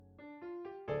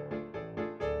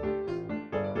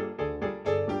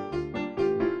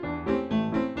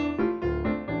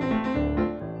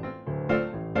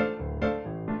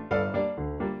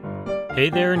Hey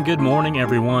there and good morning,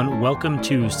 everyone. Welcome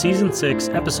to Season 6,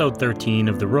 Episode 13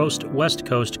 of the Roast West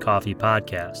Coast Coffee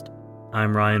Podcast.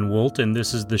 I'm Ryan Wolt, and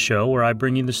this is the show where I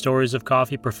bring you the stories of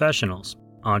coffee professionals,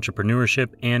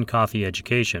 entrepreneurship, and coffee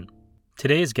education.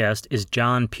 Today's guest is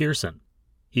John Pierson.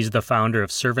 He's the founder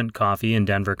of Servant Coffee in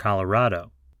Denver,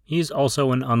 Colorado. He's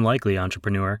also an unlikely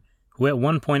entrepreneur who at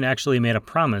one point actually made a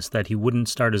promise that he wouldn't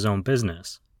start his own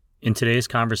business. In today's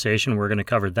conversation, we're going to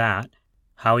cover that,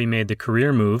 how he made the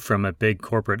career move from a big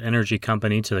corporate energy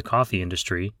company to the coffee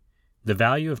industry, the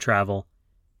value of travel,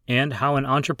 and how in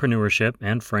entrepreneurship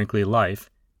and, frankly, life,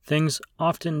 things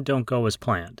often don't go as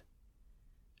planned.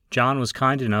 John was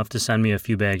kind enough to send me a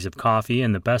few bags of coffee,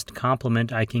 and the best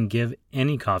compliment I can give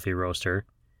any coffee roaster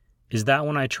is that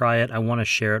when I try it, I want to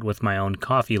share it with my own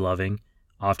coffee-loving,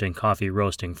 often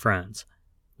coffee-roasting friends,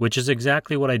 which is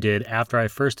exactly what I did after I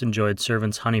first enjoyed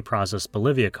Servant's honey-processed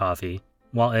Bolivia coffee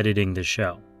while editing this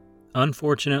show.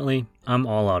 Unfortunately, I'm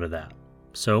all out of that.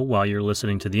 So while you're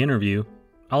listening to the interview,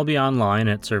 I'll be online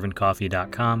at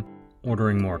servantcoffee.com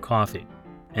ordering more coffee.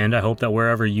 And I hope that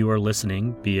wherever you are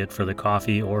listening, be it for the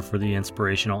coffee or for the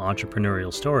inspirational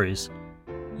entrepreneurial stories,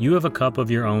 you have a cup of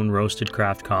your own roasted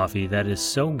craft coffee that is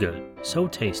so good, so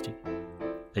tasty,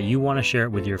 that you want to share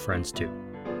it with your friends too.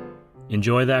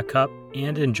 Enjoy that cup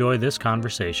and enjoy this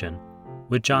conversation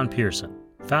with John Pierson,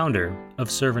 founder of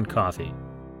Servant Coffee.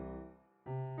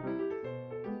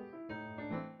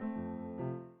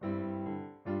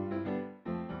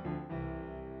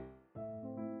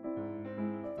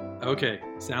 Okay,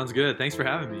 sounds good. Thanks for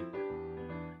having me.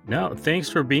 No, thanks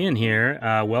for being here.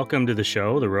 Welcome to the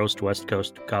show, the Roast West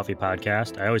Coast Coffee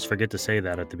Podcast. I always forget to say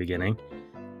that at the beginning.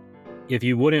 If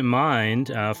you wouldn't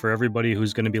mind, for everybody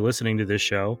who's going to be listening to this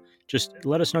show, just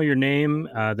let us know your name,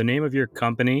 the name of your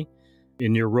company,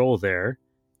 in your role there,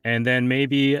 and then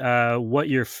maybe what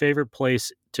your favorite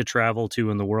place to travel to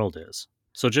in the world is.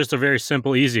 So just a very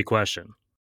simple, easy question.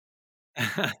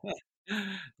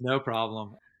 No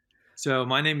problem. So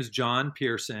my name is John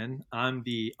Pierson. I'm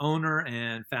the owner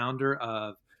and founder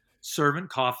of Servant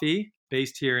Coffee,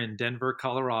 based here in Denver,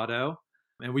 Colorado.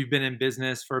 And we've been in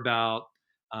business for about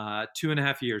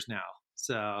 2.5 years now.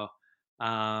 So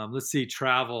let's see,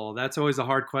 travel. That's always a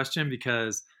hard question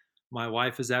because my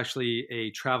wife is actually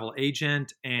a travel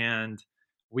agent and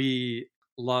we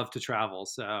love to travel.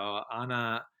 So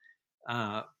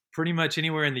pretty much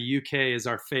anywhere in the UK is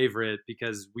our favorite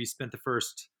because we spent the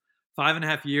first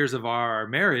 5.5 years of our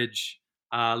marriage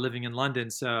living in London.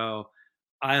 So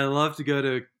I love to go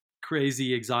to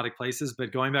crazy exotic places,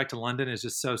 but going back to London is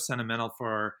just so sentimental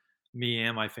for me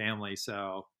and my family.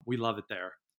 So we love it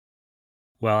there.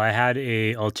 Well, I had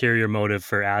a ulterior motive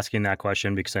for asking that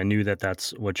question because I knew that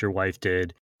that's what your wife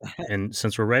did. And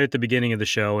since we're right at the beginning of the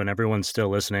show and everyone's still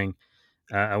listening,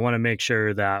 I want to make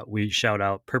sure that we shout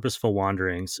out Purposeful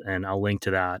Wanderings, and I'll link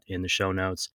to that in the show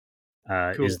notes,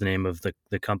 Cool. is the name of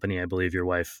the company I believe your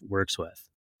wife works with.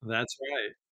 That's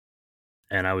right.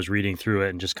 And I was reading through it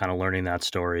and just kind of learning that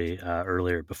story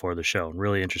earlier before the show.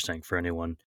 Really interesting for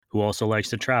anyone who also likes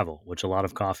to travel, which a lot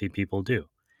of coffee people do.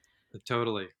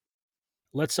 Totally.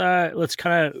 Let's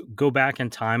kind of go back in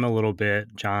time a little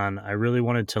bit, John. I really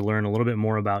wanted to learn a little bit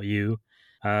more about you,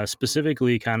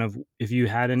 specifically kind of if you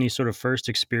had any sort of first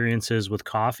experiences with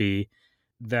coffee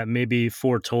that maybe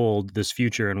foretold this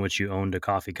future in which you owned a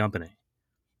coffee company.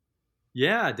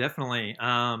 Yeah, definitely.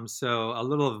 So a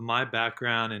little of my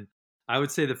background, and I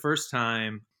would say the first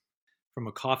time from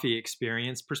a coffee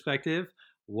experience perspective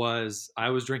was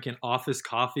I was drinking office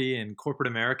coffee in corporate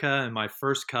America, and my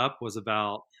first cup was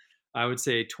about, I would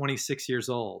say, 26 years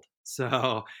old.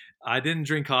 So I didn't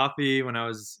drink coffee when I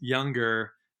was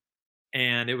younger,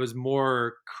 and it was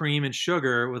more cream and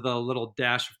sugar with a little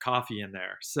dash of coffee in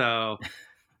there. So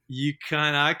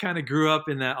I kind of grew up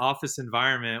in that office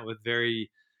environment with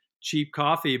very cheap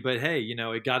coffee, but hey,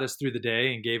 it got us through the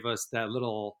day and gave us that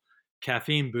little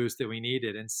caffeine boost that we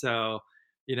needed. And so,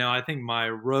 I think my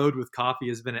road with coffee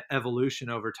has been an evolution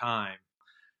over time.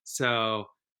 So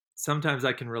sometimes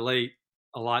I can relate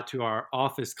a lot to our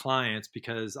office clients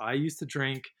because I used to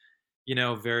drink,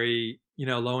 very,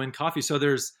 low end coffee. So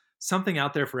there's something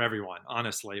out there for everyone,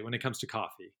 honestly, when it comes to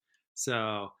coffee.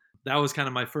 So that was kind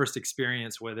of my first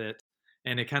experience with it.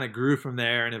 And it kind of grew from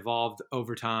there and evolved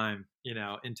over time,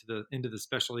 into the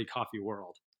specialty coffee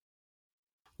world.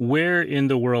 Where in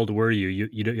the world were you?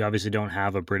 You obviously don't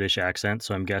have a British accent,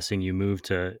 so I'm guessing you moved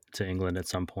to England at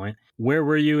some point. Where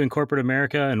were you in corporate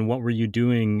America, and what were you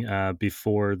doing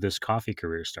before this coffee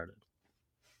career started?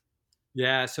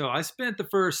 Yeah, so I spent the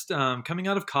first coming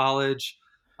out of college.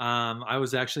 I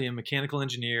was actually a mechanical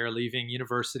engineer, leaving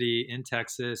university in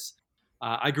Texas.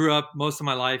 I grew up most of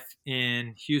my life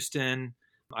in Houston.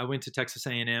 I went to Texas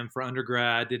A&M for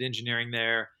undergrad, did engineering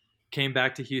there, came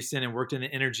back to Houston and worked in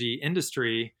the energy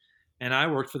industry. And I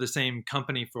worked for the same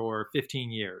company for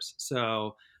 15 years.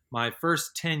 So my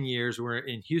first 10 years were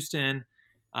in Houston.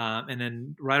 And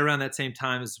then right around that same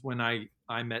time is when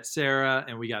I met Sarah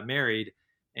and we got married.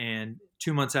 And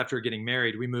 2 months after getting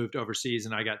married, we moved overseas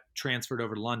and I got transferred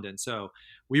over to London. So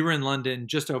we were in London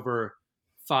just over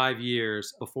 5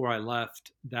 years before I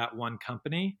left that one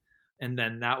company. And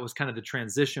then that was kind of the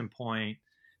transition point,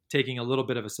 taking a little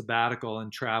bit of a sabbatical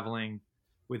and traveling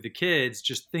with the kids,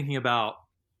 just thinking about,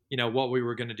 what we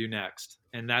were going to do next.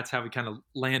 And that's how we kind of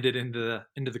landed into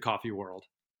the coffee world.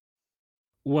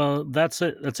 Well, that's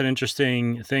an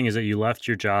interesting thing is that you left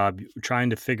your job trying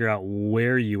to figure out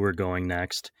where you were going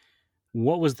next.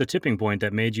 What was the tipping point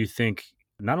that made you think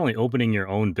not only opening your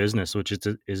own business, which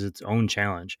is its own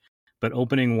challenge, but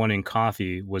opening one in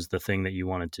coffee was the thing that you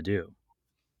wanted to do?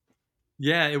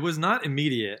 Yeah, it was not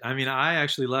immediate. I mean, I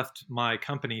actually left my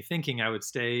company thinking I would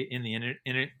stay in the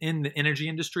energy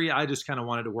industry. I just kind of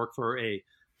wanted to work for a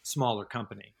smaller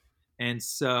company, and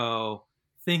so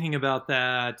thinking about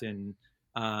that and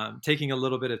taking a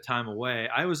little bit of time away,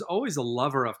 I was always a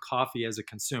lover of coffee as a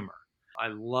consumer. I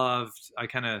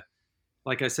kind of,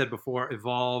 like I said before,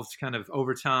 evolved kind of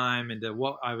over time into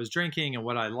what I was drinking and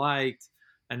what I liked,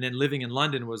 and then living in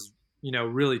London was,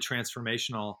 really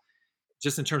transformational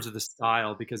just in terms of the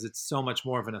style because it's so much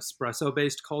more of an espresso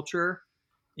based culture,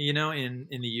 in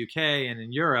the UK and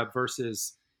in Europe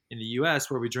versus in the US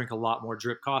where we drink a lot more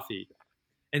drip coffee.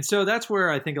 And so that's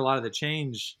where I think a lot of the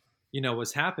change,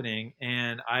 was happening.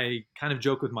 And I kind of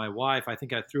joke with my wife, I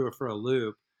think I threw her for a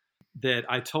loop that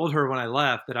I told her when I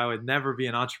left that I would never be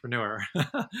an entrepreneur.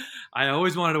 I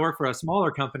always wanted to work for a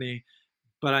smaller company,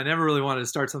 but I never really wanted to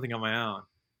start something on my own.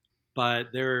 But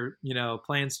their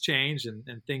plans change and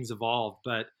things evolve.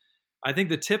 But I think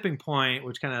the tipping point,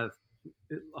 which kind of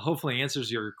hopefully answers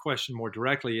your question more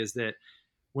directly, is that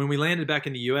when we landed back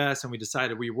in the US and we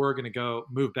decided we were going to go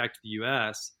move back to the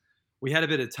US, we had a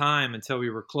bit of time until we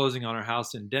were closing on our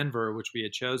house in Denver, which we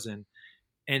had chosen.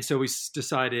 And so we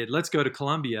decided, let's go to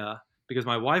Colombia because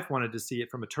my wife wanted to see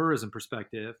it from a tourism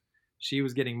perspective. She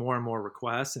was getting more and more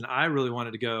requests, and I really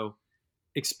wanted to go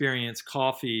experience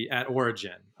coffee at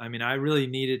origin. I mean, I really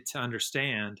needed to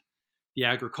understand the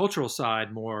agricultural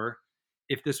side more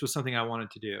if this was something I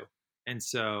wanted to do. And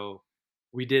so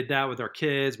we did that with our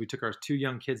kids. We took our two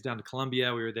young kids down to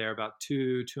Colombia. We were there about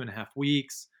 2.5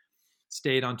 weeks,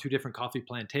 stayed on two different coffee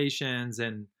plantations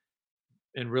and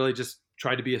really just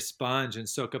tried to be a sponge and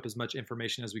soak up as much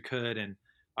information as we could. And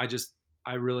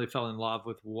I really fell in love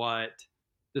with what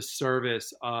the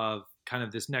service of kind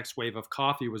of this next wave of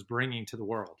coffee was bringing to the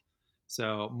world.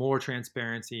 So more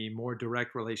transparency, more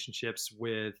direct relationships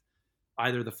with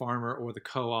either the farmer or the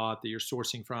co-op that you're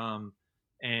sourcing from.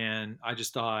 And I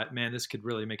just thought, man, this could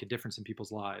really make a difference in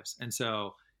people's lives. And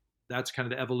so that's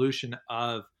kind of the evolution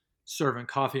of Servant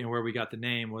Coffee, and where we got the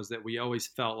name was that we always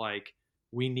felt like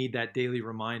we need that daily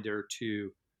reminder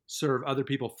to serve other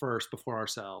people first before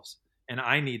ourselves. And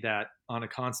I need that on a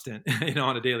constant,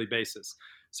 on a daily basis.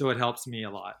 So it helps me a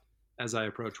lot as I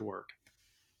approach work.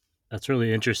 That's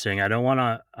really interesting. I don't want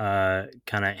to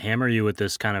kind of hammer you with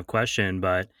this kind of question,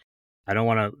 but I don't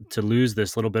want to lose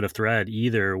this little bit of thread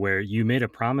either, where you made a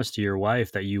promise to your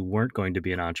wife that you weren't going to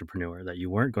be an entrepreneur, that you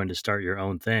weren't going to start your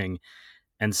own thing.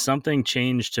 And something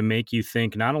changed to make you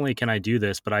think, not only can I do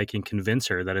this, but I can convince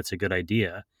her that it's a good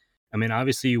idea. I mean,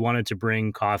 obviously you wanted to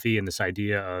bring coffee and this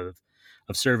idea of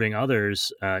serving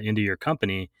others into your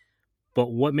company,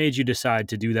 but what made you decide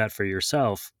to do that for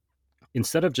yourself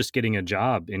instead of just getting a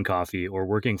job in coffee or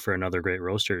working for another great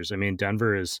roasters? I mean,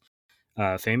 Denver is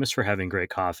famous for having great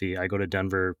coffee. I go to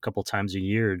Denver a couple times a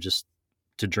year just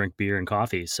to drink beer and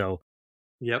coffee. So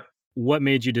Yep. what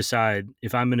made you decide,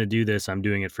 if I'm going to do this, I'm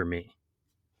doing it for me?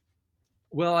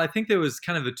 Well, I think there was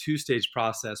kind of a two-stage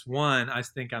process. One, I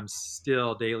think I'm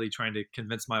still daily trying to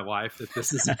convince my wife that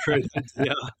this is a great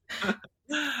idea.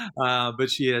 But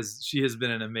she has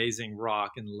been an amazing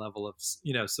rock and level of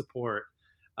support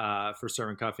for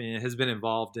Servant Coffee, and has been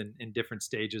involved in different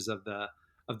stages of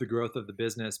the growth of the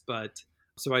business. But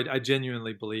so I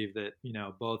genuinely believe that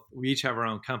both we each have our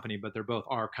own company, but they're both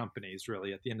our companies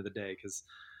really at the end of the day, because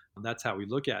that's how we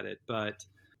look at it. But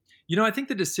I think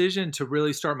the decision to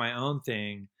really start my own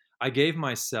thing, I gave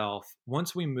myself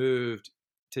once we moved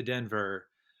to Denver.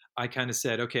 I kind of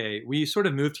said, okay, we sort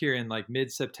of moved here in like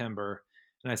mid-September,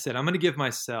 and I said, I'm going to give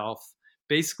myself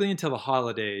basically until the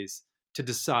holidays to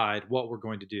decide what we're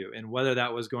going to do, and whether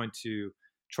that was going to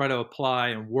try to apply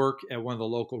and work at one of the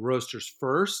local roasters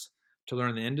first to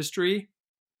learn the industry,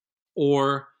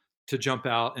 or to jump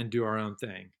out and do our own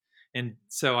thing. And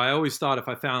so I always thought if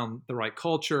I found the right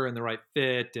culture and the right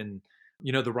fit and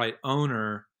the right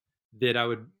owner, that I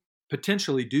would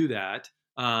potentially do that.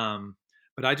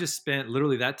 But I just spent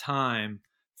literally that time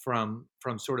from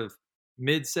sort of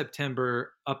mid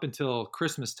September up until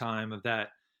Christmas time of that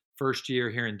first year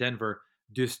here in Denver,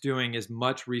 just doing as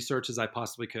much research as I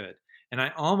possibly could. And I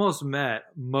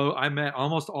met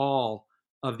almost all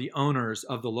of the owners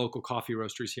of the local coffee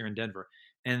roasteries here in Denver,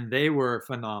 and they were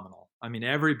phenomenal. I mean,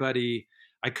 everybody,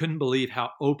 I couldn't believe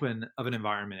how open of an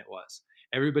environment it was.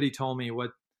 Everybody told me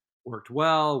what worked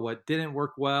well, what didn't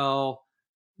work well,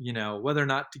 whether or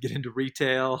not to get into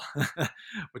retail,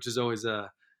 which is always a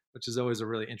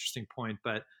really interesting point,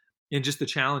 but in just the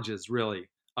challenges really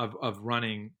of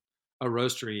running a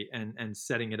roastery and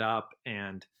setting it up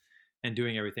and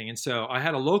doing everything. And so I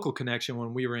had a local connection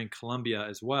when we were in Columbia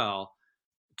as well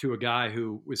to a guy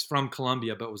who was from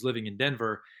Columbia but was living in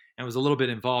Denver and was a little bit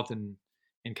involved in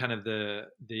kind of the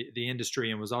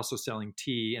industry and was also selling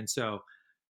tea. And so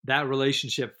that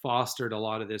relationship fostered a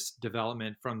lot of this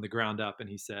development from the ground up. And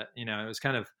he said, it was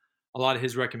kind of a lot of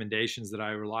his recommendations that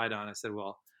I relied on. I said,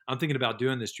 well, I'm thinking about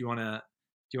doing this. Do you want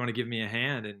to give me a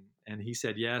hand? And he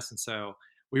said yes. And so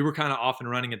we were kind of off and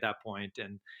running at that point.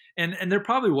 And there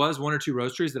probably was one or two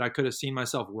roasteries that I could have seen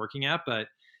myself working at, but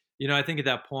I think at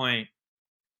that point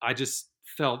I just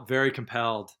felt very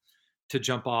compelled to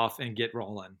jump off and get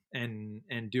rolling and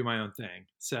do my own thing.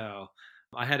 So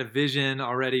I had a vision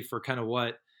already for kind of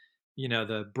what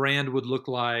the brand would look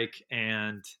like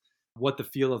and what the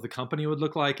feel of the company would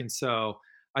look like. And so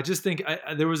I just think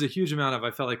there was a huge amount of,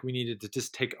 I felt like we needed to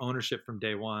just take ownership from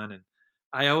day one. And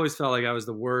I always felt like I was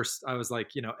the worst. I was like,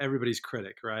 everybody's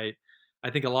critic, right? I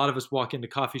think a lot of us walk into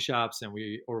coffee shops and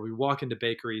we walk into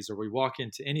bakeries or we walk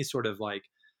into any sort of like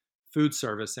food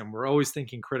service and we're always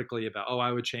thinking critically about, oh,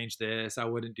 I would change this, I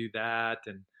wouldn't do that.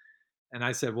 And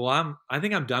I said, well, I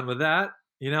think I'm done with that.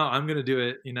 I'm going to do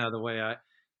it, the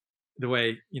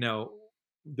way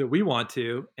that we want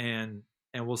to, and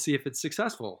we'll see if it's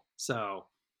successful. So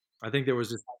I think there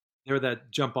was that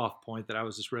jump off point that I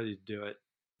was just ready to do it.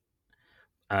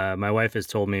 My wife has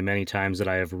told me many times that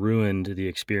I have ruined the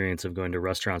experience of going to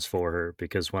restaurants for her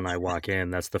because when I walk in,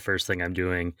 that's the first thing I'm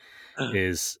doing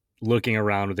is looking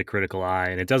around with a critical eye.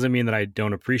 And it doesn't mean that I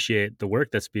don't appreciate the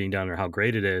work that's being done or how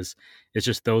great it is. It's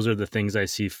just those are the things I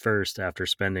see first after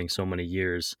spending so many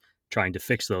years trying to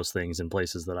fix those things in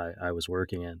places that I was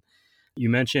working in. You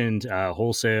mentioned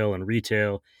wholesale and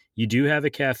retail. You do have a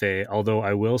cafe, although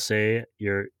I will say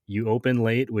you open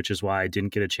late, which is why I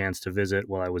didn't get a chance to visit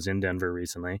while I was in Denver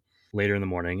recently, later in the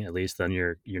morning, at least than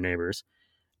your neighbors.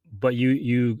 But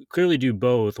you clearly do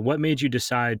both. What made you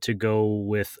decide to go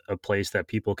with a place that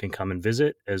people can come and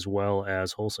visit as well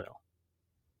as wholesale?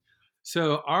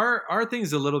 So our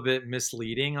thing's a little bit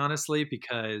misleading, honestly,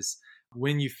 because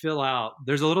when you fill out,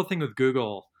 there's a little thing with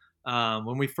Google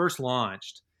when we first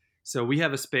launched. So we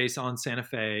have a space on Santa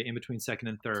Fe in between second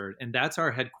and third, and that's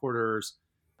our headquarters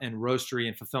and roastery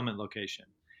and fulfillment location.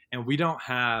 And we don't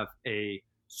have a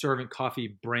Servant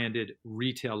Coffee branded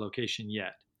retail location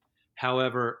yet.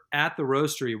 However, at the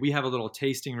roastery, we have a little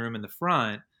tasting room in the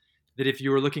front that if you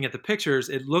were looking at the pictures,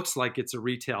 it looks like it's a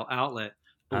retail outlet,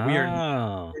 but Oh,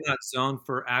 we're not zoned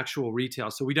for actual retail.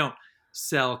 So we don't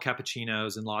sell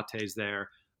cappuccinos and lattes there.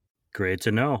 great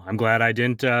to know. I'm glad I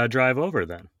didn't drive over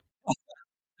then.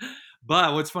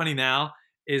 But what's funny now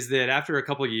is that after a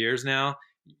couple of years now,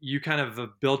 you kind of have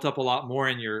built up a lot more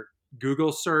in your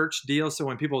Google search deal. So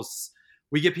when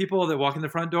we get people that walk in the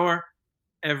front door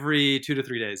every 2 to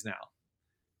 3 days now,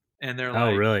 and they're Oh,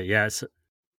 like, really? Yes.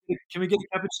 "Can we get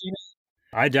a cappuccino?"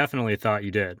 I definitely thought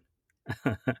you did.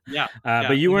 Yeah, But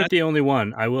yeah, you and weren't that's the only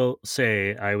one. I will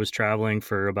say I was traveling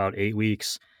for about 8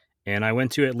 weeks and I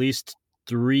went to at least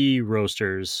three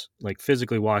roasters, like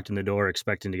physically walked in the door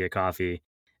expecting to get coffee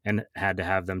and had to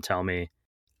have them tell me,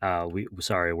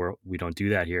 we don't do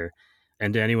that here.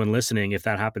 And to anyone listening, if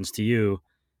that happens to you,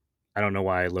 I don't know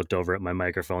why I looked over at my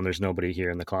microphone. There's nobody here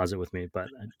in the closet with me, but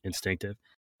instinctive.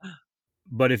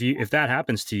 But if that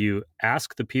happens to you,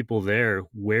 ask the people there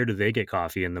where do they get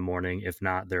coffee in the morning, if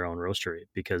not their own roastery,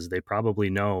 because they probably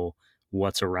know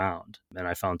what's around. And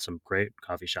I found some great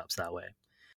coffee shops that way.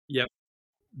 yep.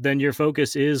 Then your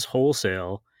focus is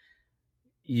wholesale.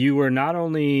 You are not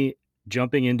only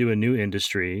jumping into a new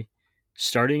industry,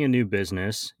 starting a new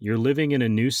business, you're living in a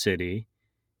new city,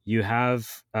 you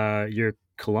have your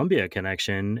Columbia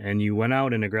connection, and you went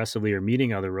out and aggressively are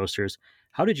meeting other roasters.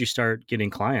 How did you start getting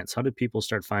clients? How did people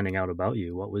start finding out about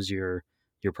you? What was your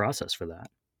process for that?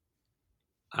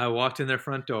 I walked in their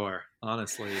front door,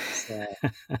 honestly. So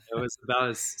it was about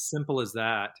as simple as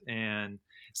that. And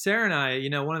Sarah and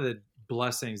I, one of the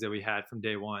blessings that we had from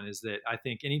day one is that I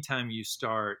think anytime you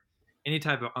start, any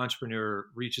type of entrepreneur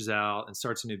reaches out and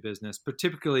starts a new business,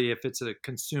 particularly if it's a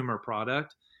consumer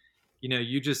product,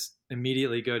 you just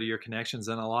immediately go to your connections.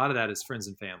 And a lot of that is friends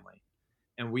and family.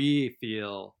 And we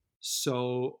feel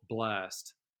so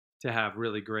blessed to have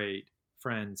really great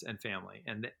friends and family.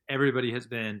 And everybody has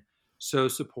been so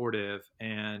supportive.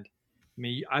 And I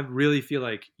mean, I really feel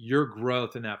like your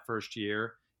growth in that first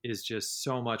year is just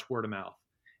so much word of mouth.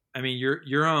 I mean,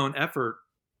 your own effort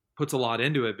puts a lot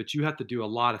into it, but you have to do a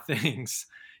lot of things.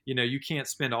 You can't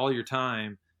spend all your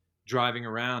time driving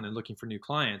around and looking for new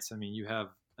clients. I mean, you have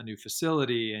a new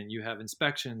facility and you have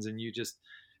inspections and you just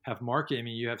have market. I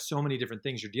mean, you have so many different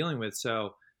things you're dealing with.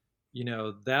 So,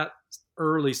 that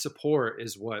early support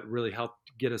is what really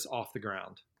helped get us off the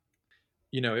ground.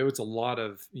 It was a lot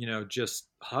of, just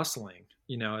hustling,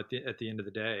 at the end of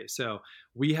the day. So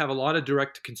we have a lot of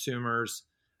direct consumers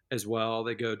as well.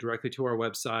 They go directly to our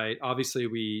website. Obviously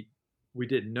we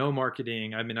did no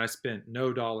marketing. I mean, I spent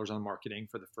no dollars on marketing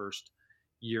for the first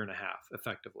year and a half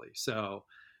effectively. So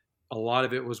a lot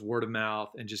of it was word of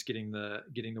mouth and just getting the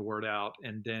word out.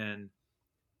 And then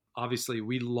obviously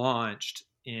we launched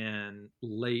in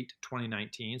late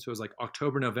 2019. So it was like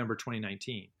October, November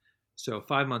 2019. So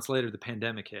 5 months later, the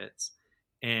pandemic hits.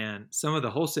 And some of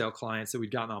the wholesale clients that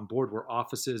we'd gotten on board were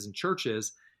offices and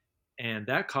churches. And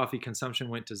that coffee consumption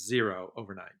went to zero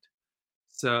overnight.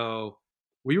 So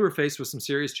we were faced with some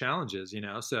serious challenges.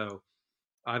 So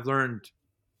I've learned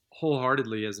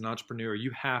wholeheartedly as an entrepreneur,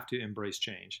 you have to embrace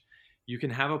change. You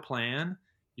can have a plan,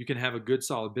 you can have a good,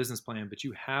 solid business plan, but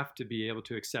you have to be able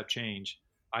to accept change,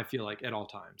 I feel like, at all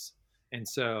times. And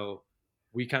so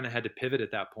we kind of had to pivot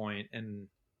at that point. And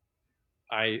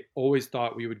I always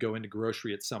thought we would go into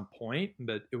grocery at some point,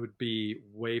 but it would be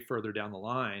way further down the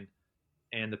line.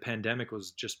 And the pandemic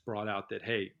was just brought out that,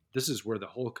 hey, this is where the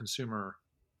whole consumer,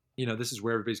 this is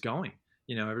where everybody's going.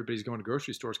 Everybody's going to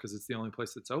grocery stores because it's the only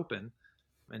place that's open.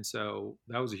 And so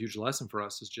that was a huge lesson for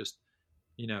us, is just,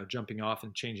 jumping off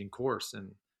and changing course.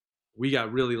 And we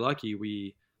got really lucky.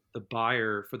 The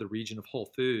buyer for the region of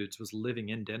Whole Foods was living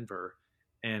in Denver,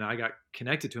 and I got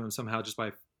connected to him somehow just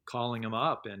by calling him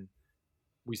up, and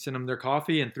we sent them their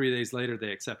coffee, and 3 days later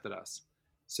they accepted us.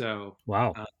 So,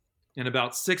 Wow. and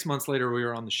about 6 months later we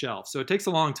were on the shelf. So it takes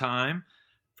a long time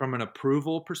from an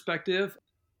approval perspective,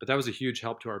 but that was a huge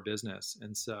help to our business.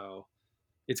 And so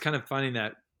it's kind of finding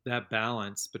that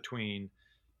balance between,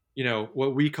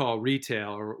 what we call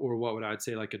retail, or what would I'd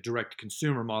say like a direct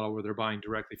consumer model, where they're buying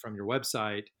directly from your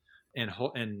website,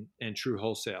 and true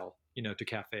wholesale, to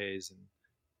cafes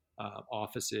and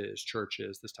offices,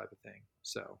 churches, this type of thing.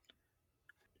 So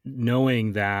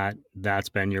Knowing that that's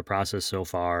been your process so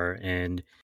far and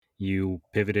you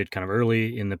pivoted kind of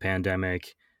early in the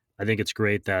pandemic, I think it's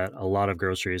great that a lot of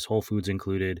groceries, Whole Foods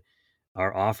included,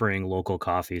 are offering local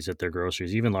coffees at their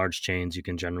groceries. Even large chains, you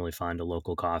can generally find a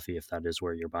local coffee if that is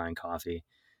where you're buying coffee.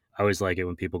 I always like it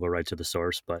when people go right to the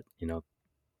source, but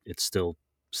it's still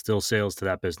sales to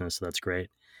that business, so that's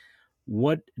great.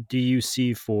 What do you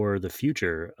see for the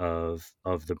future of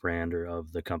the brand or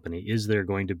of the company? Is there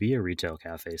going to be a retail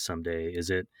cafe someday? Is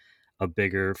it a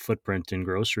bigger footprint in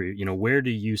grocery? Where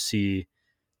do you see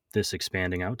this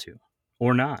expanding out to,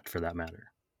 or not, for that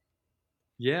matter?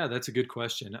 yeah, that's a good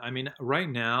question. I mean, right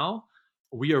now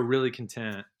we are really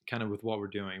content kind of with what we're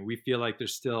doing. We feel like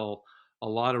there's still a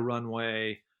lot of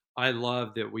runway. I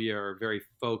love that we are very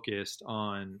focused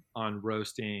on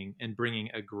roasting and bringing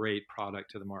a great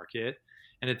product to the market.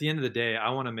 And at the end of the day,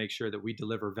 I want to make sure that we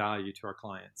deliver value to our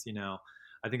clients.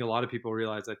 I think a lot of people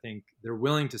realize, I think they're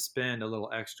willing to spend a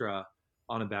little extra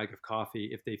on a bag of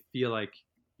coffee if they feel like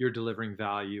you're delivering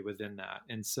value within that.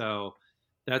 And so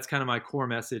that's kind of my core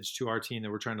message to our team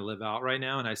that we're trying to live out right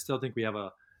now. And I still think we have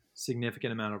a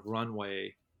significant amount of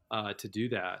runway to do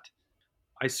that.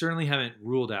 I certainly haven't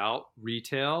ruled out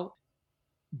retail,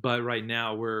 but right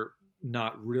now we're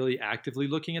not really actively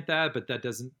looking at that. But that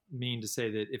doesn't mean to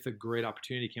say that if a great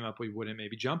opportunity came up, we wouldn't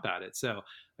maybe jump at it. So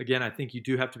again, I think you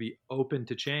do have to be open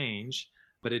to change,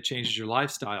 but it changes your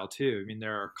lifestyle too. I mean,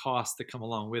 there are costs that come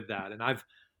along with that. And I've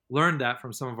learned that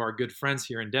from some of our good friends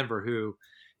here in Denver who,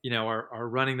 are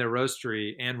running their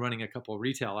roastery and running a couple of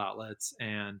retail outlets.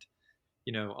 And,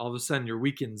 all of a sudden your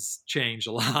weekends change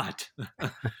a lot.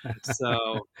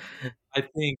 So I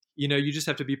think, you just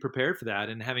have to be prepared for that.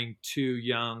 And having two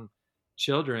young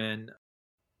children,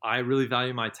 I really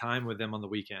value my time with them on the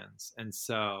weekends. And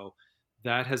so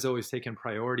that has always taken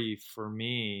priority for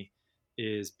me,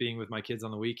 is being with my kids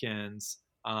on the weekends.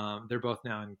 They're both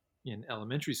now in in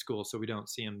elementary school, so we don't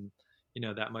see them,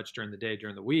 that much during the day,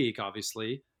 during the week,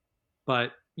 obviously.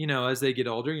 But as they get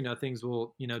older, things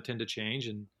will tend to change,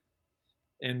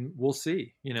 and we'll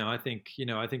see. I think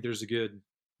there's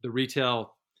the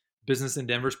retail business in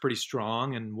Denver is pretty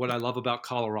strong, and what I love about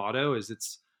Colorado is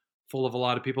it's full of a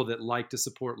lot of people that like to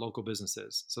support local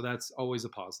businesses, so that's always a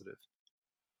positive.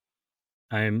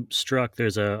 I'm struck.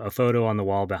 There's a photo on the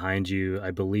wall behind you,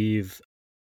 I believe,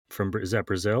 is that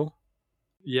Brazil?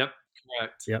 Yep,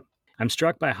 correct. Yep. I'm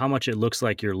struck by how much it looks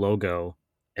like your logo,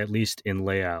 at least in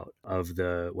layout of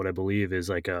what I believe is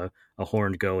like a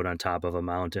horned goat on top of a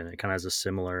mountain. It kind of has a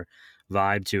similar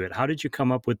vibe to it. How did you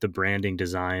come up with the branding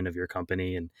design of your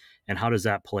company, and how does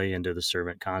that play into the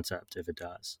servant concept if it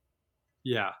does?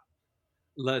 Yeah,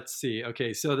 let's see.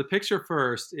 Okay, so the picture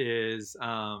first is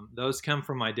those come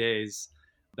from my days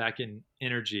back in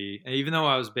energy. And even though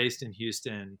I was based in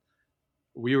Houston,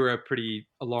 we were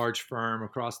a large firm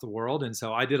across the world, and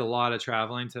so I did a lot of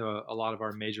traveling to a lot of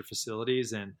our major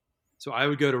facilities, and so I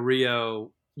would go to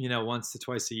Rio, once to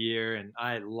twice a year, and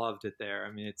I loved it there.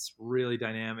 I mean, it's really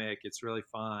dynamic, it's really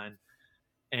fun,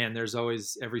 and there's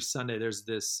always every Sunday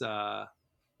there's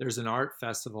an art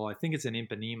festival. I think it's in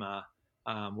Ipanema,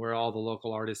 where all the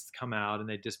local artists come out and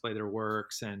they display their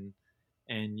works, and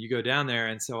you go down there.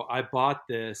 And so I bought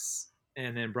this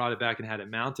and then brought it back and had it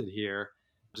mounted here,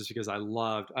 just because I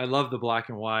love the black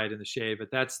and white and the shade.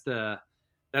 But that's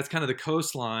kind of the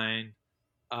coastline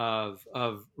of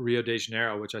Rio de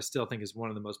Janeiro, which I still think is one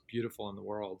of the most beautiful in the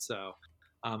world. So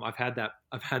I've had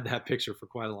that picture for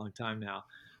quite a long time now,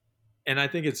 and I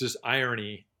think it's just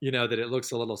irony, that it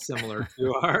looks a little similar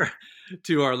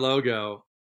to our logo.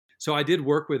 So I did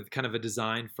work with kind of a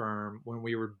design firm when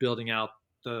we were building out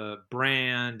the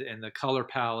brand and the color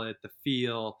palette, the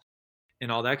feel,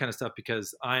 and all that kind of stuff,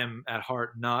 because I am at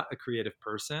heart not a creative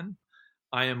person.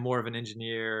 I am more of an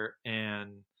engineer,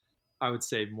 and I would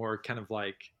say more kind of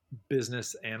like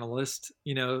business analyst,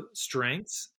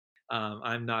 strengths.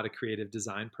 I'm not a creative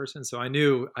design person. So I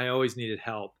knew I always needed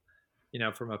help,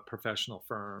 from a professional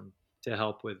firm to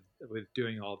help with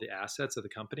doing all the assets of the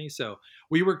company. So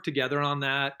we worked together on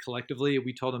that collectively.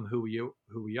 We told them who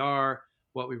we are,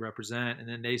 what we represent, and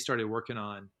then they started working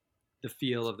on the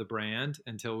feel of the brand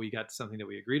until we got to something that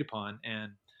we agreed upon.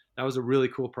 And that was a really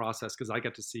cool process because I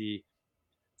got to see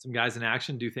some guys in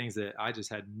action do things that I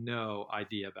just had no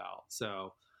idea about.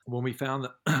 So when we found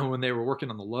that when they were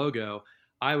working on the logo,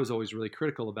 I was always really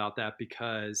critical about that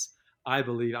because I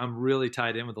believe I'm really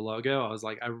tied in with the logo. I was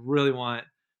like, I really want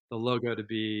the logo to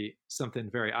be something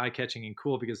very eye catching and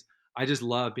cool because I just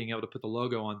love being able to put the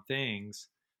logo on things,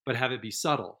 but have it be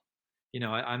subtle.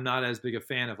 I'm not as big a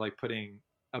fan of like putting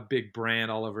a big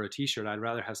brand all over a t-shirt. I'd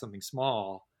rather have something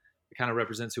small that kind of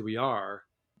represents who we are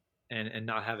and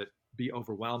not have it be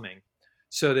overwhelming.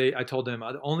 So I told them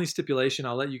the only stipulation,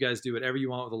 I'll let you guys do whatever you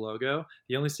want with the logo.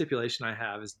 The only stipulation I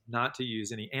have is not to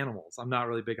use any animals. I'm not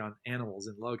really big on animals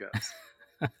in logos.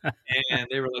 And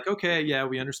they were like, okay, yeah,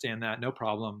 we understand that. No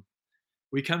problem.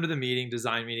 We come to the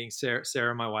design meeting.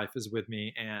 Sarah, my wife, is with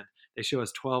me, and they show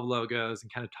us 12 logos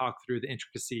and kind of talk through the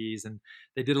intricacies. And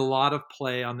they did a lot of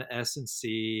play on the S and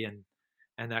C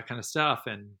and that kind of stuff.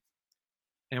 And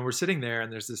we're sitting there,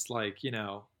 and there's this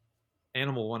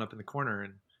animal one up in the corner,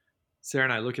 and Sarah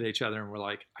and I look at each other and we're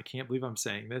like, I can't believe I'm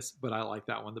saying this, but I like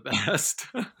that one the best.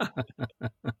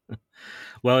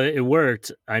 Well, it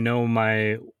worked. I know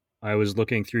I was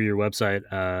looking through your website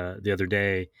the other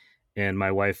day, and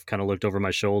my wife kind of looked over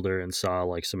my shoulder and saw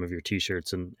like some of your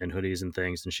t-shirts and hoodies and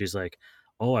things. And she's like,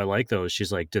 oh, I like those.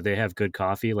 She's like, did they have good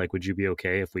coffee? Like, would you be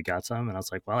okay if we got some? And I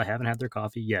was like, well, I haven't had their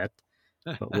coffee yet,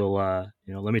 but we'll,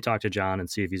 let me talk to John and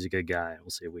see if he's a good guy.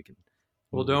 We'll see if we can.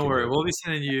 Well, don't worry. We'll be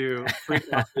sending you free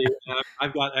coffee.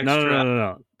 I've got extra.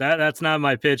 No. That's not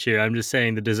my pitch here. I'm just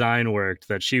saying the design worked,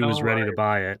 that she was ready to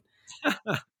buy it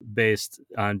based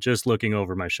on just looking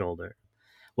over my shoulder.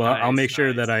 Well, I'll make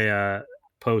sure that I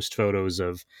post photos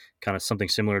of kind of something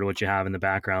similar to what you have in the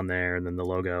background there, and then the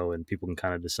logo, and people can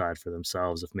kind of decide for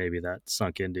themselves if maybe that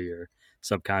sunk into your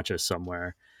subconscious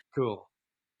somewhere. Cool.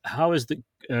 How has the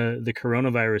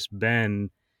coronavirus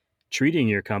been treating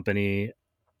your company?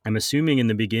 I'm assuming in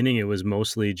the beginning it was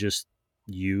mostly just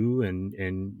you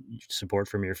and support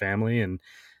from your family and,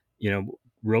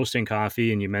 roasting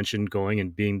coffee. And you mentioned going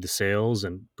and being the sales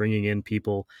and bringing in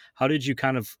people. How did you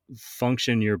kind of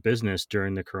function your business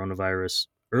during the coronavirus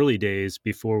early days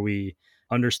before we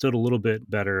understood a little bit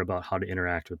better about how to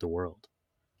interact with the world?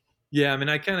 Yeah, I mean,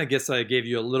 I kind of guess I gave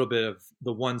you a little bit of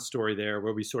the one story there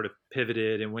where we sort of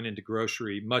pivoted and went into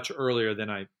grocery much earlier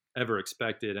than I ever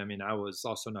expected. I mean, I was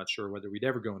also not sure whether we'd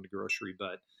ever go into grocery,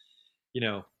 but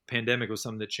pandemic was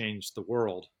something that changed the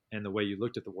world and the way you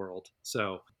looked at the world.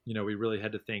 So, we really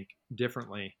had to think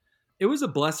differently. It was a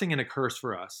blessing and a curse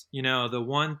for us. The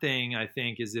one thing I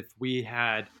think is if we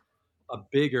had a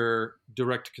bigger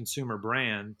direct consumer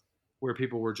brand where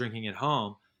people were drinking at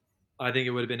home, I think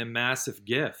it would have been a massive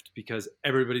gift because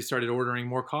everybody started ordering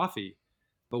more coffee.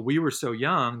 But we were so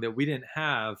young that we didn't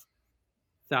have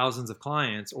thousands of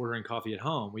clients ordering coffee at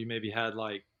home. We maybe had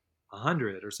like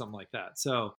 100 or something like that.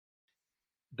 So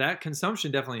that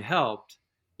consumption definitely helped,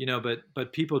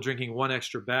 but people drinking one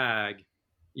extra bag,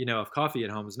 of coffee at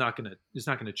home is not going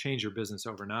to change your business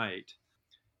overnight.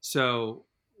 So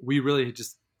we really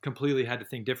just completely had to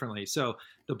think differently. So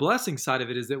the blessing side of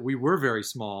it is that we were very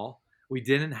small. We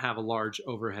didn't have a large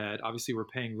overhead. Obviously, we're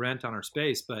paying rent on our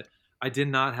space, but I did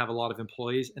not have a lot of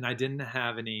employees and I didn't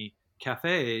have any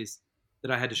cafes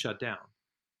that I had to shut down.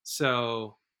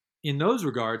 So in those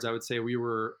regards, I would say we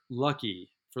were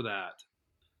lucky for that.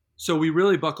 So we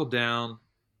really buckled down,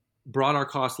 brought our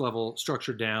cost level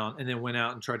structure down, and then went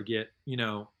out and tried to get,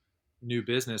 new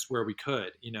business where we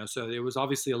could, so it was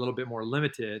obviously a little bit more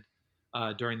limited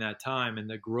during that time. And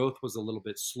the growth was a little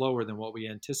bit slower than what we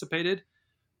anticipated.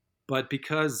 But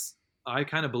because I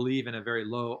kind of believe in a very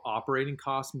low operating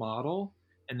cost model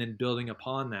and then building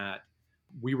upon that,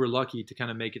 we were lucky to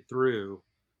kind of make it through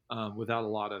without a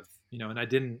lot of, and I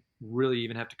didn't really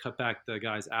even have to cut back the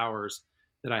guys' hours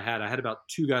that I had. I had about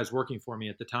 2 guys working for me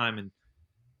at the time and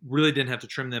really didn't have to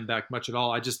trim them back much at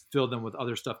all. I just filled them with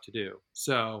other stuff to do.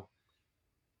 So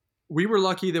we were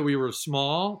lucky that we were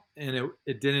small and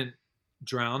it didn't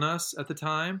drown us at the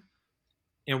time.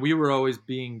 And we were always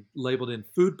being labeled in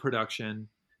food production.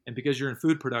 And because you're in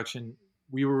food production,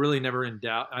 we were really never in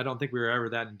doubt. I don't think we were ever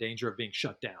that in danger of being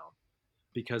shut down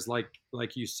because like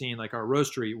you've seen, like our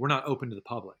roastery, we're not open to the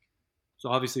public. So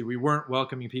obviously we weren't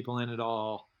welcoming people in at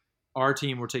all. Our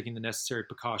team were taking the necessary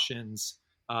precautions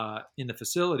in the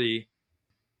facility,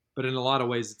 but in a lot of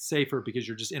ways it's safer because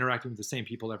you're just interacting with the same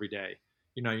people every day.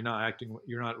 You're not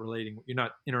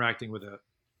interacting with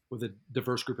a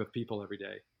diverse group of people every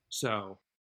day. So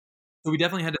we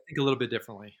definitely had to think a little bit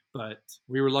differently, but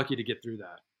we were lucky to get through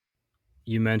that.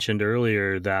 You mentioned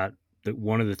earlier that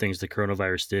one of the things the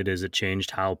coronavirus did is it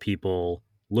changed how people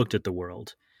looked at the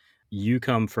world. You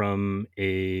come from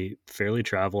a fairly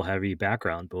travel-heavy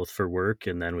background, both for work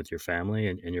and then with your family,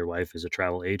 and your wife is a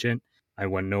travel agent. I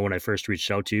know when I first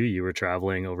reached out to you, you were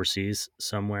traveling overseas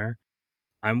somewhere.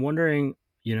 I'm wondering,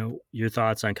 your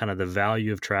thoughts on kind of the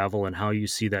value of travel and how you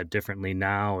see that differently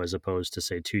now as opposed to,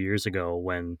 say, 2 years ago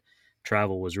when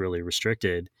travel was really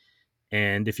restricted.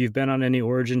 And if you've been on any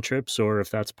origin trips or if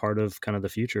that's part of kind of the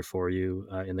future for you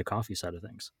in the coffee side of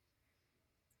things.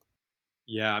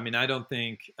 Yeah,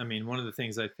 one of the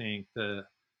things I think the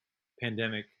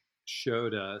pandemic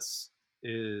showed us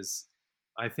is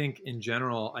I think in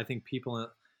general,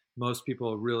 most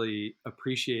people really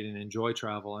appreciate and enjoy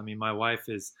travel. I mean, my wife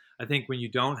I think when you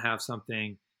don't have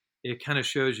something, it kind of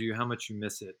shows you how much you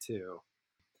miss it too.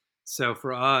 So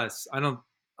for us, I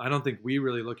don't think we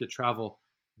really look at travel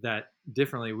that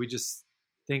differently. We just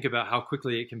think about how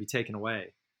quickly it can be taken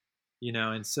away,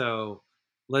 and so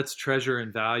let's treasure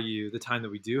and value the time that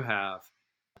we do have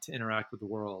to interact with the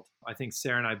world. I think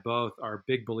Sarah and I both are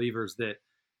big believers that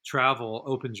travel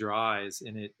opens your eyes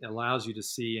and it allows you to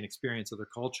see and experience other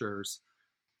cultures,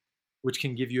 which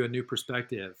can give you a new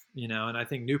perspective, and I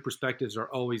think new perspectives are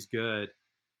always good,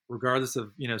 regardless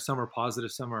of, some are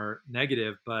positive, some are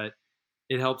negative, but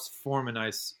it helps form a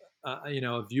nice,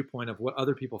 a viewpoint of what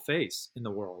other people face in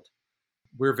the world.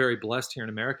 We're very blessed here in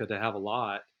America to have a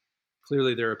lot.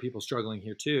 Clearly there are people struggling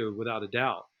here too, without a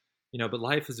doubt, but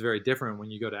life is very different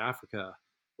when you go to Africa,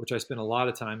 which I spend a lot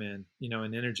of time in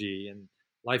energy, and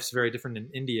life's very different in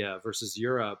India versus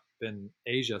Europe and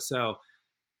Asia. So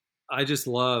I just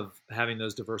love having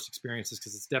those diverse experiences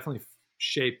because it's definitely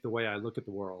shaped the way I look at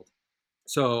the world.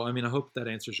 So, I hope that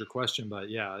answers your question, but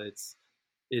yeah,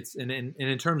 and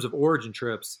in terms of origin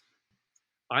trips,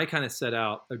 I kind of set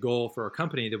out a goal for our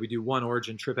company that we do one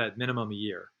origin trip at minimum a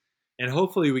year. And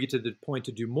hopefully we get to the point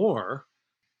to do more,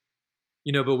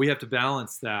 but we have to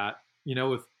balance that,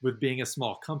 with being a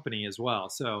small company as well.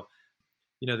 So,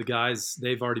 the guys,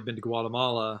 they've already been to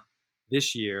Guatemala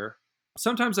this year.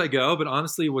 Sometimes I go, but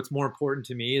honestly, what's more important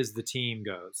to me is the team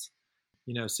goes.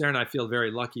 Sarah and I feel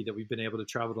very lucky that we've been able to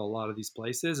travel to a lot of these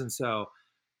places. And so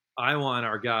I want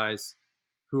our guys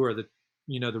who are the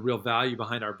real value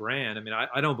behind our brand.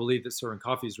 I don't believe that Sir and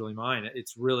Coffee is really mine.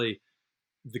 It's really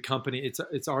the company.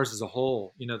 It's ours as a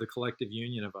whole, the collective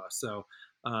union of us. So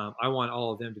I want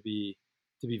all of them to be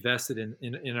vested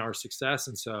in our success.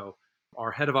 And so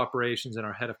our head of operations and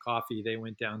our head of coffee, they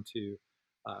went down to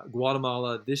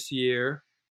Guatemala this year,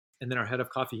 and then our head of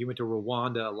coffee, he went to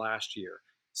Rwanda last year.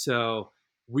 So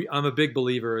I'm a big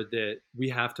believer that we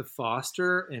have to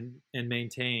foster and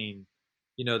maintain,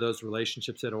 those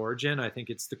relationships at origin. I think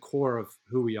it's the core of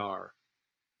who we are.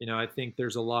 I think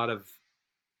there's a lot of,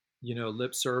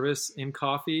 lip service in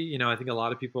coffee. I think a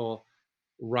lot of people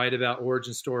write about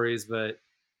origin stories, but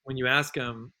when you ask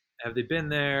them, have they been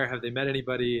there? Have they met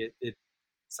anybody? It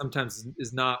sometimes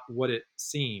is not what it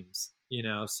seems.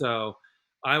 So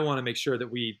I want to make sure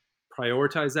that we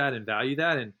prioritize that and value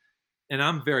that. And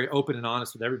I'm very open and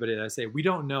honest with everybody that I say, we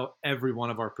don't know every one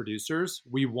of our producers.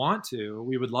 We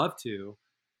would love to,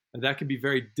 and that can be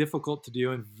very difficult to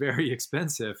do and very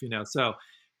expensive. So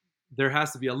there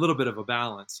has to be a little bit of a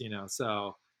balance.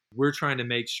 So we're trying to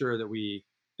make sure that we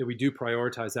do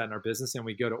prioritize that in our business, and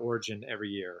we go to origin every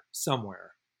year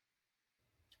somewhere.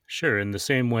 Sure. In the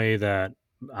same way that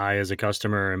I, as a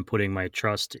customer, am putting my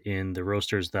trust in the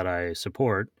roasters that I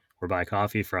support or buy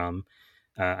coffee from,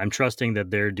 I'm trusting that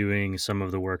they're doing some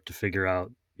of the work to figure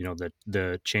out,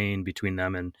 the chain between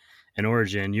them and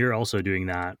origin. You're also doing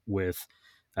that with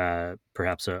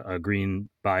perhaps a green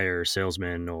buyer,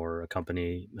 salesman, or a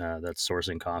company that's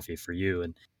sourcing coffee for you,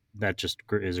 and that just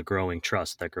is a growing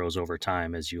trust that grows over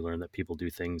time as you learn that people do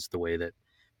things the way that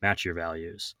match your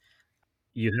values.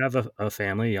 You have a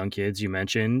family, young kids, you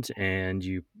mentioned, and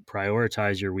you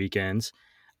prioritize your weekends.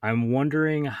 I'm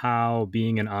wondering how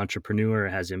being an entrepreneur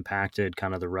has impacted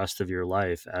kind of the rest of your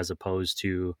life as opposed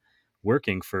to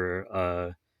working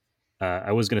for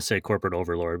I was going to say corporate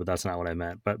overlord, but that's not what I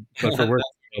meant. But for working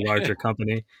for a larger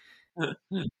company,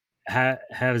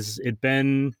 has it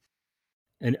been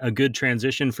a good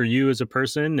transition for you as a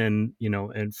person,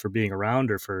 and for being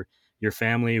around, or for your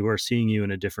family who are seeing you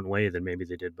in a different way than maybe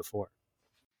they did before?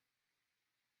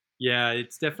 Yeah,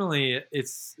 it's definitely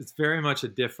it's very much a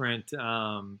different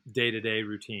day-to-day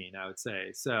routine, I would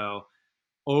say. So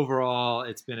overall,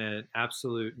 it's been an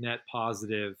absolute net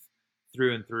positive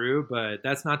through and through. But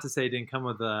that's not to say it didn't come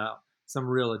with some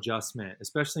real adjustment,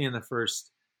 especially in the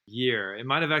first year. It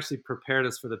might have actually prepared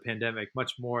us for the pandemic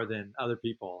much more than other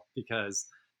people, because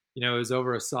it was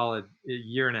over a solid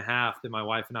year and a half that my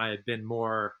wife and I had been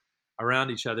more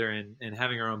around each other and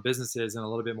having our own businesses and a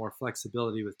little bit more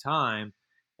flexibility with time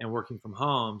and working from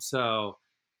home. So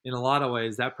in a lot of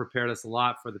ways, that prepared us a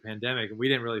lot for the pandemic. We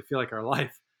didn't really feel like our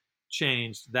life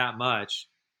changed that much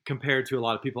compared to a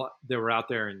lot of people that were out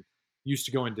there and used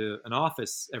to go into an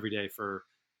office every day for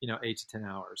 8 to 10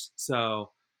 hours.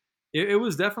 So it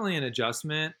was definitely an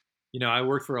adjustment. I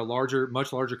worked for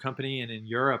much larger company, and in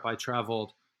Europe I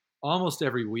traveled almost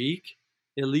every week,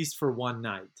 at least for one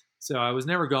night. So I was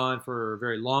never gone for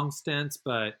very long stints,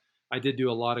 but I did do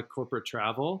a lot of corporate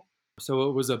travel. So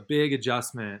it was a big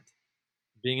adjustment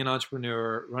being an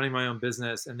entrepreneur, running my own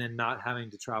business, and then not having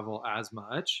to travel as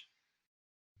much.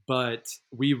 But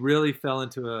we really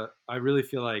I really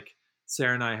feel like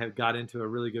Sarah and I have got into a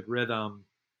really good rhythm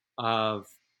of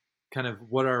kind of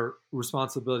what our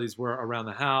responsibilities were around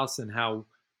the house, and how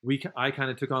I kind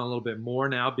of took on a little bit more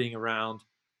now, being around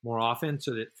more often,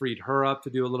 so that freed her up to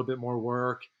do a little bit more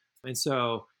work. And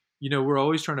so, we're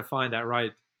always trying to find that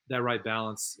right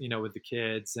balance, with the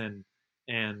kids, and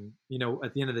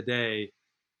at the end of the day,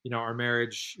 our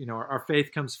marriage, our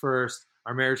faith comes first,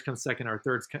 our marriage comes second, our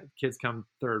kids come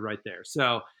third, right there.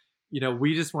 So,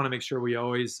 we just want to make sure we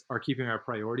always are keeping our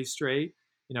priorities straight.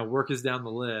 Work is down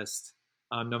the list,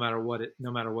 no matter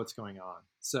what's going on.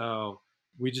 So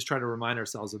we just try to remind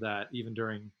ourselves of that even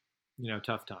during,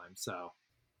 tough times. So.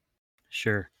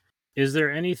 Sure. Is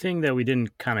there anything that we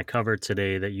didn't kind of cover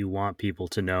today that you want people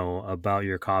to know about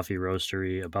your coffee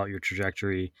roastery, about your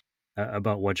trajectory,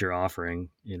 about what you're offering,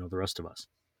 the rest of us,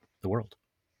 the world?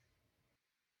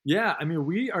 Yeah, I mean,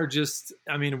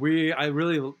 I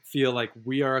really feel like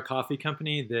we are a coffee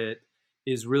company that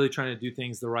is really trying to do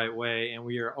things the right way. And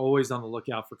we are always on the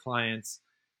lookout for clients,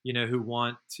 who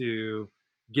want to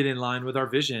get in line with our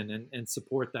vision and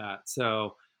support that.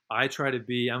 So I'm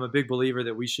a big believer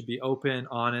that we should be open,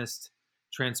 honest,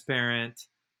 transparent,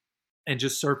 and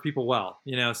just serve people well.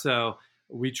 So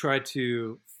we try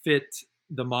to fit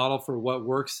the model for what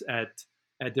works at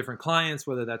different clients,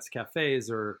 whether that's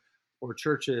cafes or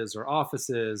churches or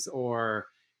offices, or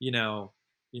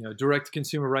direct to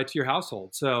consumer, right to your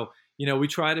household. So we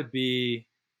try to be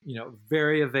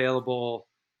very available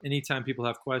anytime people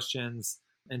have questions.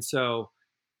 And so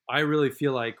I really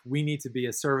feel like we need to be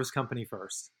a service company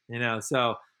first.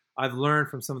 So I've learned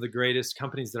from some of the greatest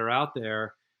companies that are out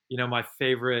there. One of my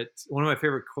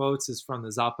favorite quotes is from the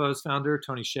Zappos founder,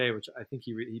 Tony Hsieh, which I think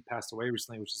he passed away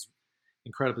recently, which is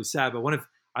incredibly sad. But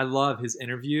I love his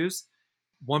interviews.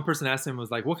 one person asked him,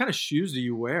 was like, "What kind of shoes do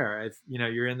you wear? If you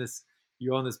own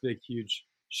this big, huge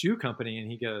shoe company."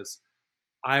 And he goes,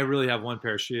 "I really have one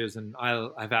pair of shoes, and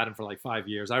I've had them for like 5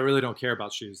 years. I really don't care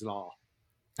about shoes at all."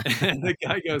 And the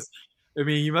guy goes, "I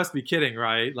mean, you must be kidding,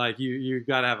 right? Like you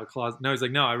got to have a closet." No, he's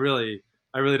like, "No, I really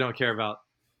don't care about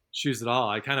shoes at all.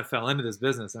 I kind of fell into this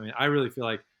business. I mean, I really feel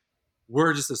like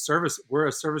we're a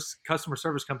customer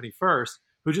service company first,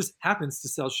 who just happens to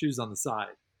sell shoes on the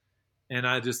side." And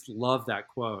I just love that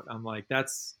quote. I'm like,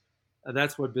 that's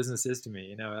what business is to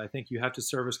me. I think you have to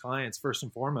service clients first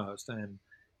and foremost,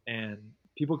 and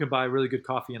people can buy really good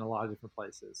coffee in a lot of different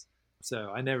places.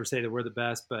 So I never say that we're the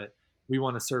best, but we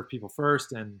want to serve people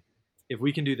first. And if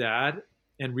we can do that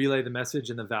and relay the message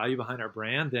and the value behind our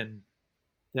brand, then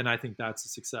I think that's a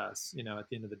success, at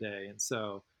the end of the day. And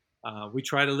so we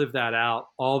try to live that out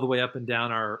all the way up and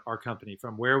down our company,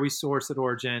 from where we source at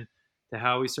origin to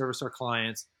how we service our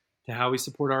clients to how we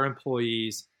support our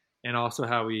employees, and also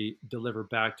how we deliver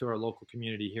back to our local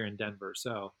community here in Denver.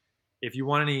 So if you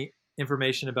want any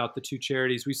information about the two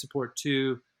charities, we support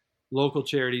two local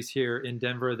charities here in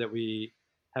Denver that we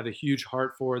have a huge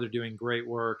heart for. They're doing great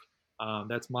work.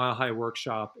 That's Mile High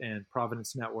Workshop and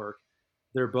Providence Network.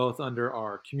 They're both under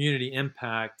our community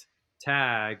impact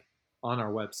tag on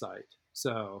our website.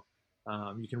 So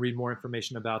you can read more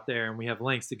information about there, and we have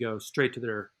links to go straight to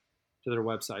their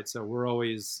website. So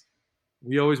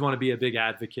we always want to be a big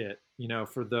advocate,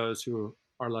 for those who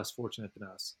are less fortunate than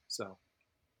us. So.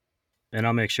 And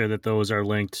I'll make sure that those are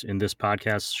linked in this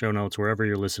podcast show notes, wherever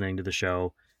you're listening to the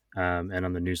show, and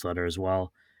on the newsletter as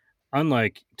well.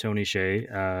 Unlike Tony Shea,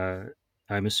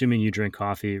 I'm assuming you drink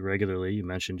coffee regularly. You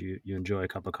mentioned you enjoy a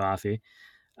cup of coffee.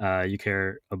 You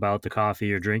care about the coffee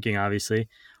you're drinking, obviously.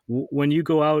 When you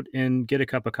go out and get a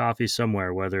cup of coffee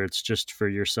somewhere, whether it's just for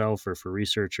yourself or for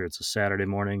research, or it's a Saturday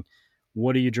morning,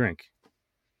 what do you drink?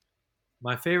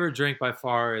 My favorite drink by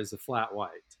far is a flat white.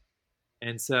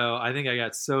 And so I think I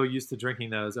got so used to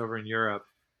drinking those over in Europe.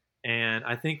 And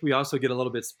I think we also get a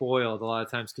little bit spoiled a lot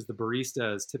of times, because the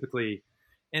baristas typically,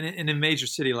 and in a major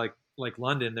city like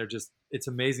London, it's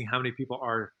amazing how many people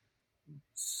are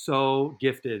so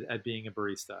gifted at being a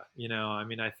barista. I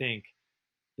mean, I think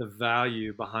the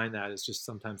value behind that is just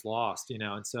sometimes lost,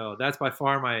 and so that's by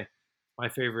far my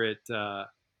favorite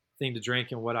thing to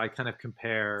drink, and what I kind of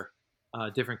compare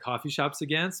different coffee shops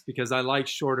against, because I like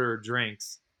shorter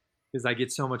drinks, because I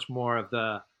get so much more of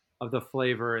the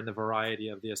flavor and the variety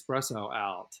of the espresso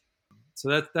out.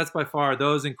 So that's by far,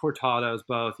 those and cortados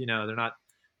both, they're not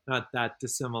that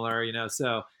dissimilar,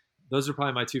 so those are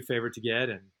probably my two favorite to get.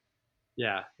 And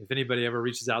yeah, if anybody ever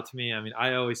reaches out to me, I mean,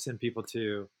 I always send people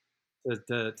to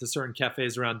certain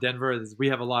cafes around Denver. We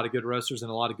have a lot of good roasters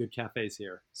and a lot of good cafes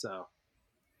here. So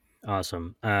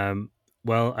awesome.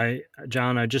 Well,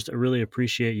 John, I just really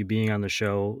appreciate you being on the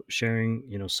show, sharing,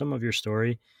 some of your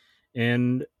story,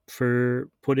 and for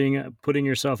putting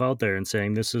yourself out there and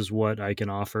saying, this is what I can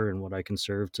offer and what I can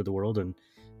serve to the world, and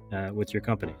with your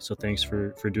company. So thanks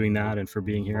for doing that, and for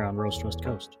being here on Roast West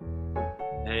Coast.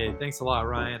 Hey, thanks a lot,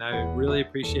 Ryan. I really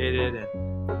appreciate it.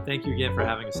 And thank you again for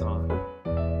having us on.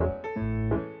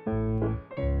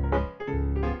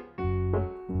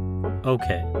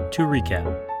 Okay, to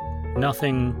recap,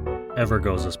 nothing ever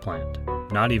goes as planned,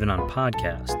 not even on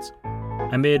podcasts.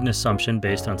 I made an assumption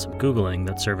based on some Googling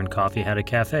that Servant Coffee had a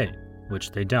cafe,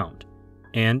 which they don't.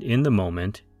 And in the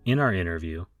moment, in our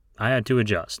interview, I had to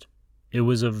adjust. It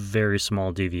was a very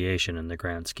small deviation in the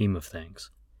grand scheme of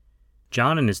things.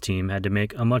 John and his team had to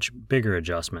make a much bigger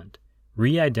adjustment,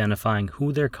 re-identifying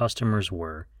who their customers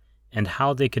were and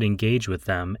how they could engage with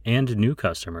them and new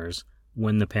customers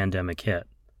when the pandemic hit.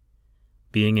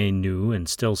 Being a new and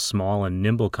still small and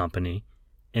nimble company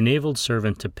enabled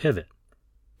Servant to pivot,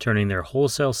 turning their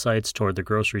wholesale sites toward the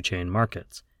grocery chain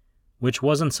markets, which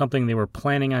wasn't something they were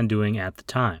planning on doing at the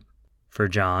time. For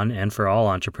John, and for all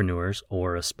entrepreneurs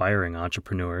or aspiring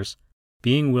entrepreneurs,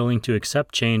 being willing to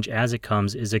accept change as it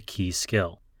comes is a key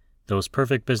skill. Those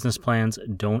perfect business plans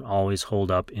don't always hold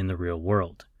up in the real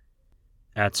world.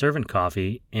 At Servant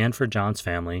Coffee, and for John's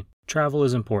family, travel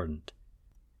is important.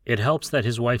 It helps that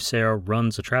his wife Sarah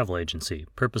runs a travel agency,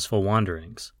 Purposeful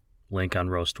Wanderings, link on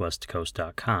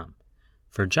roastwestcoast.com.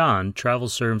 For John, travel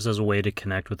serves as a way to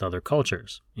connect with other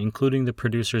cultures, including the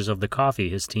producers of the coffee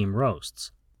his team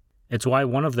roasts. It's why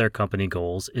one of their company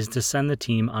goals is to send the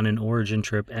team on an origin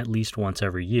trip at least once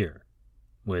every year,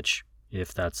 which,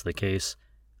 if that's the case,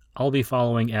 I'll be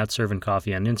following at Servant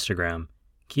Coffee on Instagram,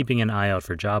 keeping an eye out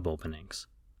for job openings.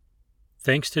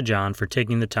 Thanks to John for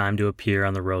taking the time to appear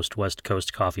on the Roast West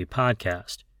Coast Coffee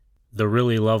podcast, the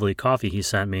really lovely coffee he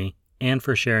sent me, and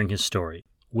for sharing his story,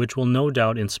 which will no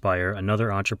doubt inspire another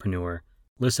entrepreneur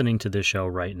listening to this show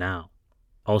right now.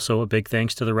 Also, a big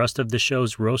thanks to the rest of the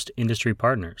show's roast industry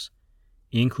partners,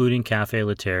 including Café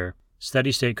Laterre,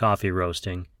 Steady State Coffee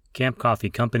Roasting, Camp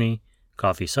Coffee Company,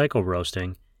 Coffee Cycle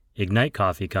Roasting, Ignite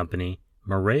Coffee Company,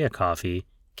 Maria Coffee,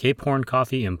 Cape Horn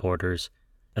Coffee Importers,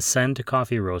 Ascend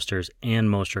Coffee Roasters, and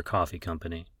Moster Coffee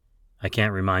Company. I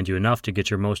can't remind you enough to get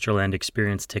your Mosterland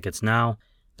Experience tickets now.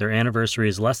 Their anniversary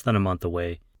is less than a month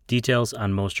away. Details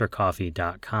on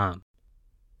mostercoffee.com.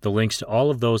 The links to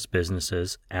all of those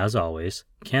businesses, as always,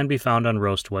 can be found on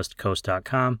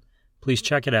roastwestcoast.com. Please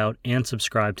check it out and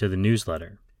subscribe to the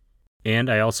newsletter. And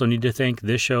I also need to thank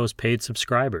this show's paid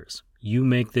subscribers. You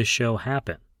make this show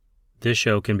happen. This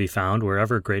show can be found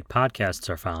wherever great podcasts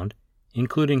are found,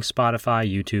 including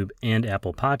Spotify, YouTube, and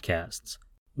Apple Podcasts,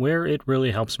 where it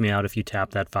really helps me out if you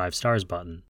tap that 5 stars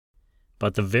button.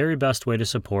 But the very best way to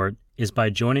support is by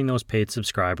joining those paid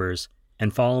subscribers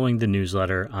and following the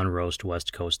newsletter on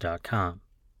roastwestcoast.com.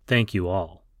 Thank you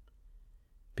all.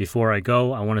 Before I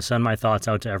go, I want to send my thoughts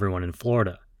out to everyone in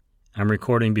Florida. I'm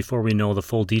recording before we know the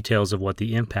full details of what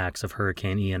the impacts of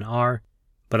Hurricane Ian are,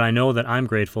 but I know that I'm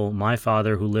grateful my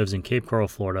father, who lives in Cape Coral,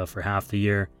 Florida for half the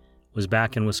year, was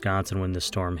back in Wisconsin when this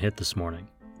storm hit this morning.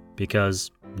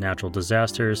 Because natural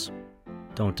disasters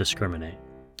don't discriminate.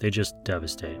 They just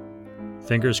devastate.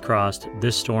 Fingers crossed,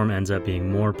 this storm ends up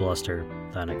being more bluster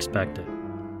than expected.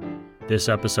 This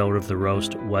episode of the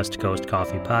Roast West Coast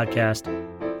Coffee Podcast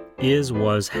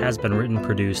has been written,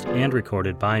 produced, and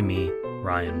recorded by me,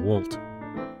 Ryan Wolt.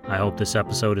 I hope this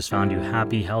episode has found you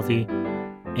happy, healthy,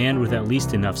 and with at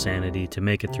least enough sanity to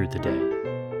make it through the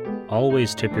day.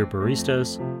 Always tip your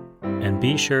baristas, and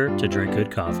be sure to drink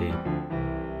good coffee